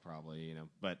as well, probably. You know,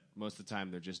 but most of the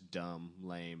time they're just dumb,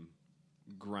 lame,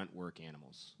 grunt work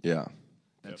animals. Yeah.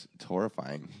 It's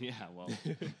horrifying. Yeah, well,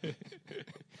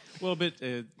 well, but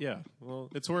yeah, well,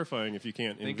 it's horrifying if you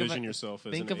can't Think of envision a- yourself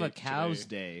as think an of a ape cow's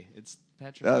today. day. It's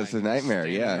petrifying. Oh, it's a nightmare.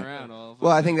 Standing Yeah. around all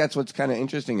Well, I fucking- think that's what's kind of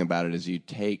interesting about it is you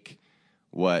take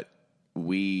what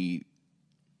we,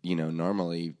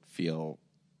 normally feel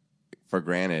for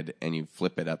granted, and you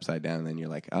flip it upside down, and then you're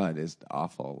like, oh, it is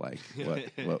awful, like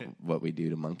what we do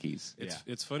to monkeys.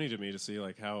 It's funny to me to see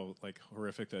like how like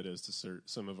horrific that is to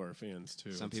some of our fans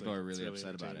too. Some It's people like, are it's really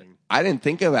upset about it. entertaining. I didn't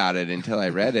think about it until I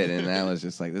read it, and I was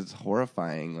just like, this is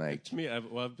horrifying. Like, To me, I've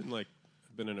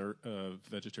been a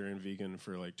vegetarian vegan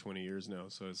for like 20 years now,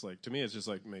 so it's like to me it's just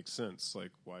like makes sense.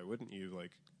 Like why wouldn't you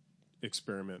like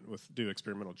do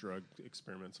experimental drug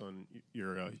experiments on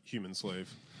your human slave.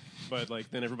 But like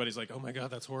then everybody's like, oh my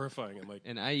god, that's horrifying. And like,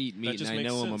 And I eat that meat, just and I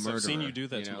makes know I'm a sense. murderer. I've seen you do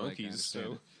that you to know, like, I monkeys. understand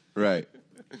So it. Right.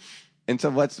 And so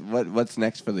what's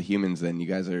next for the humans then? You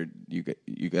guys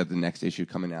you got the next issue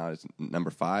coming out is number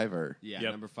 5 or Yeah,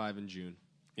 Yep. number 5 in June.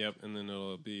 yep, and then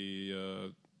it'll be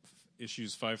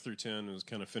issues 5 through 10 is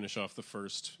kind of finish off the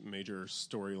first major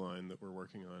storyline that we're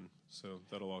working on. So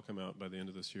that'll all come out by the end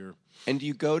of this year. And do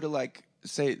you go to like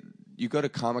say you go to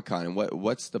Comic-Con and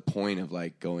what's the point of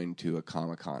like going to a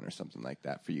Comic-Con or something like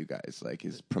that for you guys? Like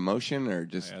is it promotion or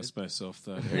just I ask myself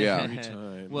that Yeah. every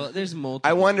time. Well, there's multiple.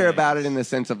 I wonder things. about it in the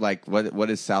sense of like what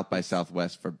is South by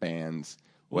Southwest for bands?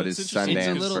 Well, What is it's interesting. It's a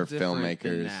Sundance little for different than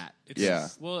filmmakers? that. It's, Yeah.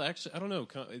 Well, actually, I don't know.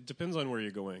 It depends on where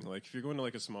you're going. Like, if you're going to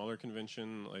like a smaller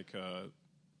convention, like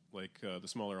the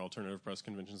smaller alternative press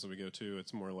conventions that we go to,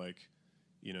 it's more like,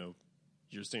 you know,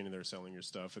 you're standing there selling your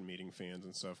stuff and meeting fans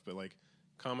and stuff. But like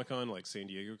Comic-Con, like San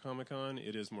Diego Comic-Con,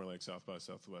 it is more like South by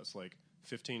Southwest. Like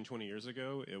 15, 20 years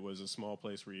ago, it was a small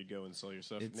place where you'd go and sell your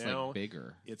stuff. It's Now like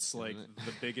bigger. it's like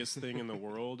the biggest thing in the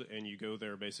world, and you go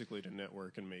there basically to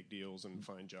network and make deals and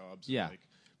find jobs. Yeah. And, like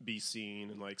be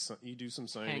seen and like you do some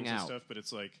signings Hang and out. stuff, but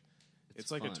it's like a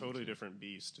fun, totally too. different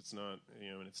beast. It's not,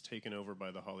 you know, and it's taken over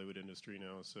by the Hollywood industry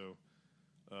now. So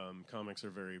comics are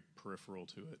very peripheral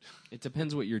to it. It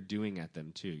depends what you're doing at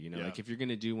them too. You know, Yeah. like if you're going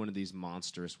to do one of these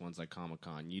monstrous ones like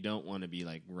Comic-Con, you don't want to be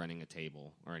like running a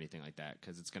table or anything like that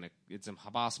because it's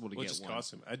impossible to Well, it get just one.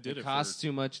 costs him. I did it costs for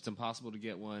too much. It's impossible to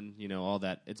get one. You know, all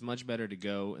that. It's much better to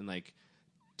go and like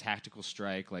tactical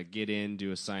strike, like get in,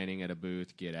 do a signing at a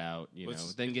booth, get out. You know,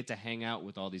 then get to hang out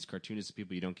with all these cartoonists,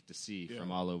 people you don't get to see Yeah.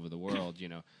 from all over the world. You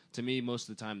know, to me, most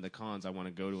of the time, the cons I want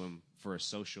to go to them for a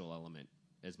social element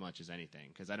as much as anything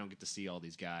because I don't get to see all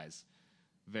these guys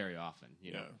very often.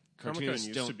 You know, Comic-Con cartoonists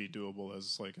used don't. to be doable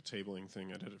as like a tabling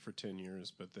thing. I did it for 10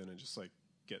 years, but then it just like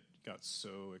got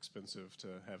so expensive to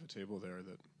have a table there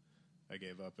that I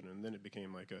gave up, and then it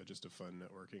became like just a fun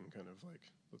networking kind of like,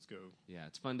 let's go. Yeah,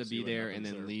 it's fun to See be what there and happens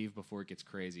then there. leave before it gets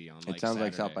crazy on like It sounds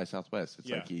like Saturday. South by Southwest. It's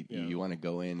Yeah, like you yeah. want to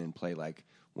go in and play like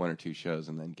 1 or 2 shows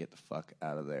and then get the fuck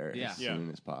out of there Yeah. as Yeah. soon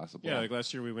as possible. Yeah, like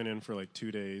last year we went in for like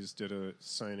 2 days, did a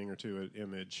signing or two at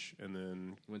Image, and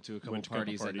then Went to a couple went to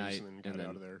parties at night and then got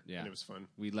out of there. Yeah, And it was fun.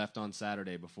 We left on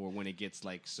Saturday before when it gets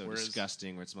like so Whereas-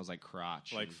 disgusting where it smells like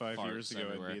crotch. Like and 5 farts years ago,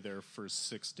 everywhere. I'd be there for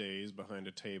 6 days behind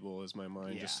a table as my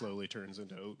mind Yeah. just slowly turns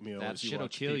into oatmeal That as you shit'll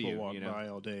watch kill people you, walk you know? by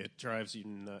all day. It drives you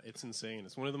nuts. It's insane.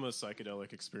 It's one of the most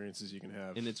psychedelic experiences you can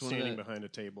have. And it's one of standing the- behind a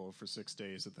table for 6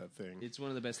 days at that thing. It's one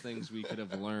of the best things we could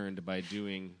have learned by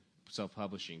doing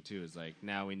self-publishing too. Is like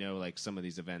now we know like some of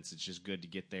these events, it's just good to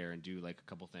get there and do like a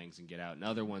couple things and get out. And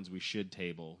other ones we should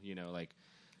table. You know, like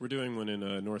We're doing one in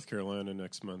North Carolina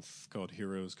next month called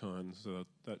Heroes Con, so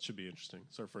that should be interesting.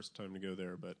 It's our first time to go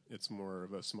there, but it's more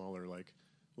of a smaller, like,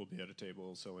 we'll be at a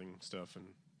table selling stuff. And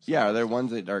Yeah, are there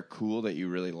ones that are cool that you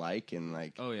really like and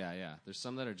like? oh yeah. There's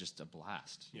some that are just a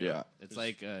blast. Yeah. It's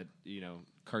like a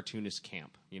cartoonist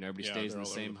camp. You know, everybody Yeah, stays in they're the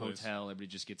all over same the place. hotel. Everybody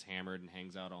just gets hammered and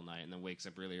hangs out all night, and then wakes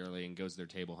up really early and goes to their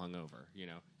table hungover. You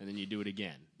know, and then you do it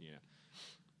again. You know,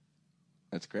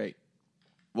 That's great.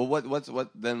 Well,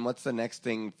 what's the next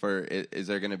thing for? Is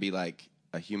there going to be like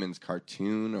a humans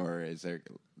cartoon or is there?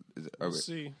 we'll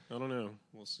see. I don't know.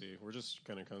 We'll see. We're just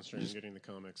kind of concentrating on getting the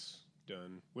comics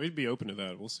done. We'd be open to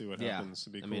that. We'll see what happens.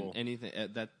 It'd be I cool. mean, anything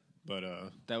but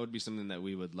that would be something that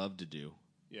we would love to do.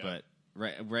 Yeah. But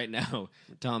right now,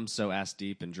 Tom's so ass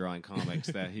deep in drawing comics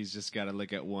that he's just got to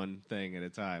look at one thing at a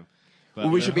time. But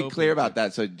Well, we we're should be hoping clear about to-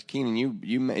 that. So, Keenan,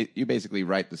 you basically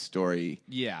write the story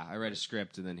Yeah, I write a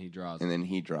script and then he draws and it. then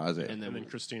he draws it. And and then then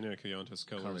Christina Cayantas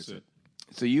colors Colors it. it.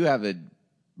 So you have it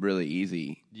really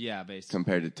easy yeah, basically.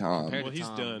 compared to Tom Compared Well, to he's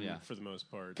Tom, done yeah. for the most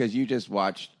part. because you just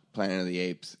watched Planet of the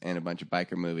Apes and a bunch of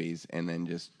biker movies and then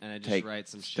just And I just take write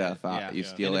some stuff shit. out. Yeah. You Yeah.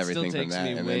 steal And it everything still from takes that,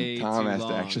 me and way then Tom too has long.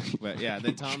 to actually. But yeah,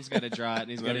 then Tom's got to draw it,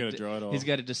 and he's Not got gonna to draw it all. He's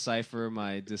got to decipher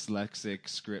my dyslexic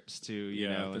scripts too. You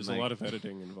Yeah, know, there's and a like- lot of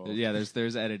editing involved. Yeah,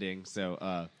 there's editing.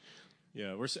 So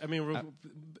Yeah,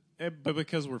 but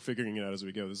because we're figuring it out as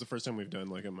we go, this is the first time we've done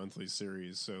like a monthly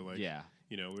series. So like, yeah,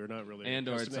 we're not really and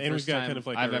or it's the and first we've got time kind of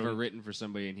like I've our ever own- written for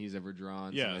somebody and he's ever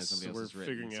drawn. Yeah, something that somebody so else we're has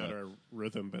written. figuring out our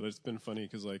rhythm, but it's been funny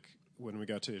because like when we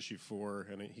got to issue 4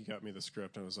 and he got me the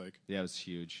script, I was like, Yeah, it was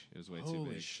huge. It was way too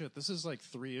holy big. shit, this is like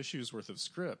 3 issues worth of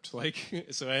script. Like,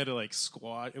 so I had to like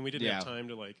squat, and we didn't have Yeah. time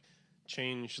to like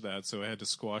change that, so I had to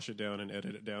squash it down and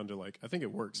edit it down to like I think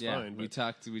it works Yeah, fine. we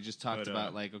just talked but,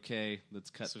 about like, okay, let's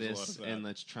cut so there's a lot this of that. and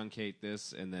let's truncate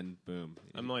this, and then boom,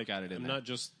 I'm like got it in I'm there. not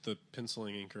just the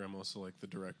penciling inker. I'm also like the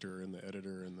director and the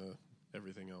editor and the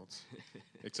everything else,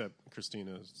 except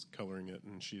Christina's coloring it,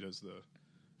 and she does the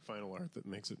final art that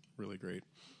makes it really great.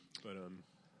 But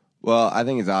Well, I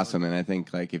think it's awesome, and I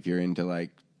think like if you're into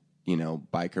like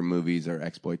biker movies or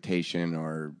exploitation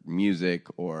or music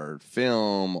or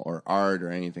film or art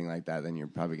or anything like that, then you're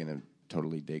probably gonna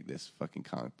totally dig this fucking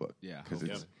comic book. Yeah, because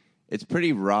hopefully. it's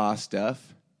pretty raw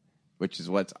stuff, which is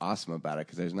what's awesome about it.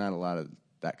 Because there's not a lot of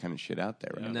that kind of shit out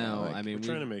there right now. No, Like, I mean we're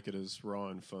trying to make it as raw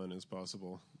and fun as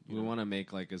possible. we want to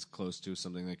make like as close to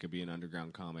something that could be an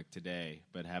underground comic today,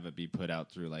 but have it be put out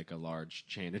through like a large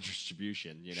chain of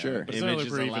distribution. Sure. But it's not Image like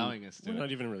is we're allowing us to. We're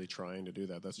not even really trying to do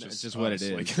that. That's No, just it's just what us.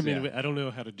 it is, Like, I mean, yeah. I don't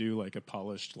know how to do like a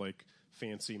polished, like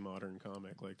fancy modern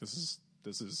comic. Like this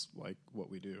is like what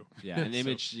we do. Yeah, and So-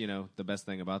 Image, the best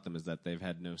thing about them is that they've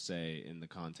had no say in the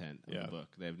content of Yeah. the book.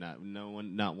 They've not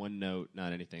one note,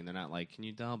 not anything. They're not like, can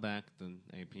you dial back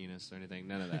a penis or anything?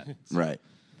 None of that. So right.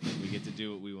 We get to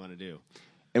do what we want to do.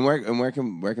 And where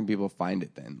can people find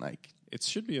it then? Like, It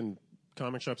should be in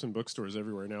comic shops and bookstores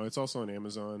everywhere now. It's also on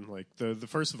Amazon. Like the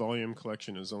first volume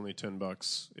collection is only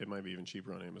 $10. It might be even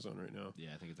cheaper on Amazon right now. Yeah,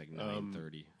 I think it's like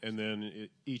 $9.30. And then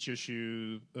each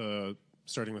issue,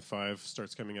 starting with 5,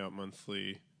 starts coming out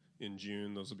monthly in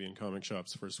June. Those will be in comic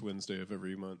shops first Wednesday of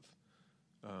every month.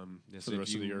 For So the if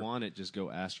rest of the you year. want it, just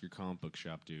go ask your comic book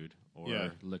shop dude, or Yeah.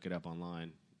 look it up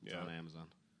online. It's Yeah. on Amazon.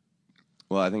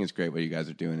 well, I think it's great what you guys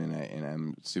are doing, and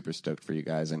I'm super stoked for you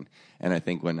guys. And I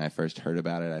think when I first heard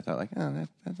about it, I thought like, oh,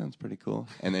 that sounds pretty cool.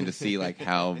 And then to see like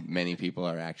how many people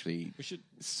are actually We should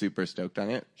super stoked on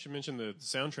it. mention the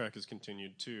soundtrack has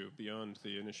continued too beyond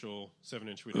the initial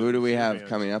 7-inch. Who do we have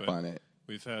coming up on it?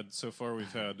 We've had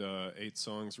 8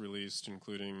 songs released,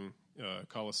 including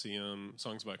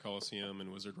songs by Coliseum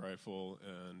and Wizard Rifle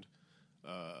and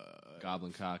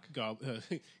Goblin Cock,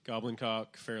 Goblin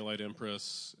Cock, Fairlight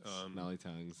Empress, Smelly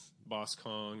Tongues. Boss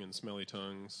Kong, and Smelly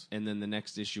Tongues. And then the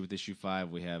next issue with issue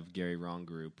 5, we have Gary Wrong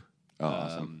Group. Oh,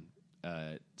 awesome.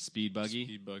 Speed Buggy,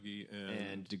 Speed Buggy,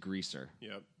 and Degreaser.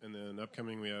 Yep. And then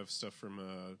upcoming, we have stuff from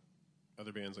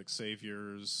other bands like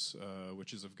Saviors,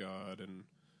 Witches of God, and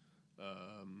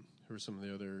who are some of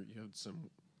the other? You had some.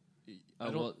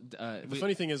 The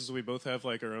funny thing is we both have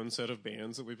like our own set of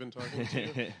bands that we've been talking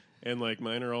to, and like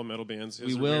mine are all metal bands. His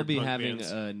we are will weird be punk having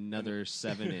bands. another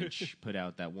 7-inch put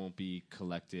out that won't be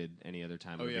collected any other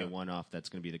time. Oh, It'll yeah. be a one-off. That's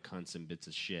going to be the Cunts and Bits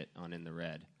of Shit on In the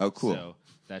Red. Oh, cool. So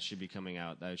that should be coming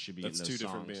out. That should be That's in 2 those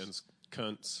different songs. bands.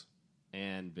 Cunts.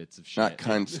 And Bits of Shit. Not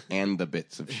cunts and the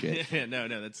bits of shit. no,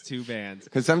 that's 2 bands.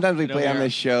 Because sometimes we No, play on we're-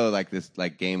 this show like this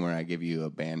game where I give you a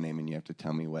band name and you have to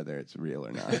tell me whether it's real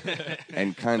or not.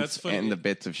 And That's cunts funny. and the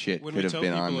bits of shit When could we have tell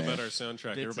been people on about there. our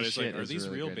soundtrack, Bits of everybody's Shit like, "Are is these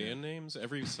really real good band names?"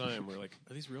 Every time we're like,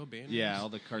 "Are these real band names?" Yeah, all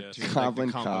the cartoons, Yes. Goblin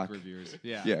like the comic Cock. book reviewers.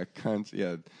 Yeah. Yeah, cunts.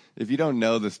 Yeah, if you don't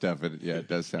know the stuff, it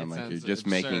does sound It like you're sounds just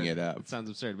making absurd. it up. It sounds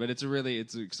absurd, but it's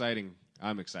exciting.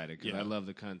 I'm excited because Yeah. I love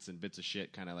the Cunts and Bits of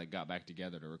Shit. Kind of like got back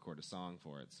together to record a song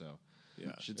for it. So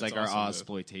Yeah, it's like our awesome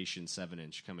to- Ozploitation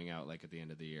 7-inch coming out like at the end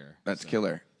of the year. That's So,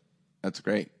 killer. That's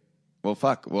great. Well,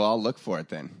 fuck. Well, I'll look for it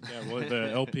then. Yeah, well,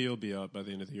 the LP will be out by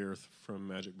the end of the year from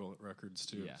Magic Bullet Records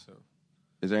too. Yeah. So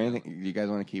Is there anything you guys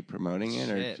want to keep promoting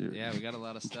it, Shit. or Yeah, we got a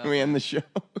lot of stuff. can we end the show?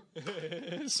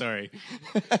 sorry.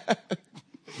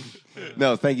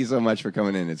 No, thank you so much for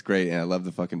coming in. It's great, and I love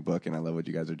the fucking book, and I love what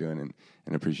you guys are doing,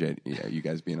 and appreciate you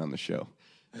guys being on the show.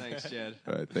 Thanks, Jed.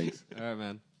 All right, thanks. All right,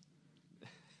 man.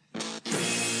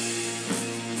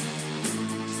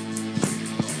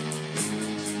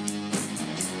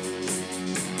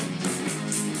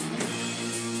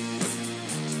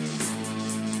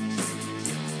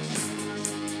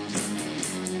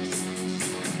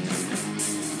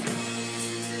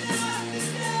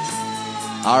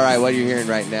 All right, what you're hearing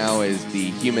right now is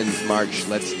the Humans March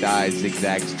Let's Die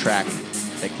Zigzags track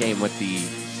that came with the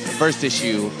first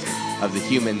issue of the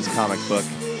Humans comic book.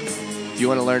 If you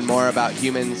want to learn more about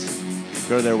Humans,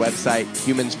 go to their website,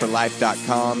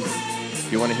 humansforlife.com.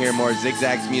 If you want to hear more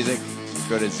Zigzags music,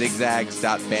 go to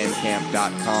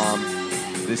zigzags.bandcamp.com.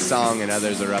 This song and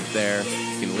others are up there.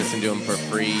 You can listen to them for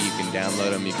free. You can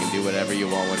download them. You can do whatever you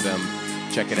want with them.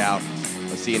 Check it out.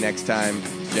 I'll see you next time.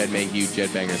 Jed Mayhew,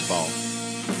 Jed Bangers Ball.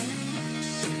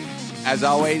 As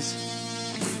always,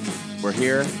 we're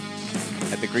here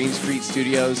at the Green Street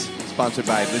Studios, sponsored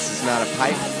by This Is Not a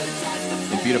Pipe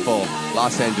in beautiful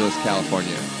Los Angeles,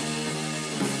 California.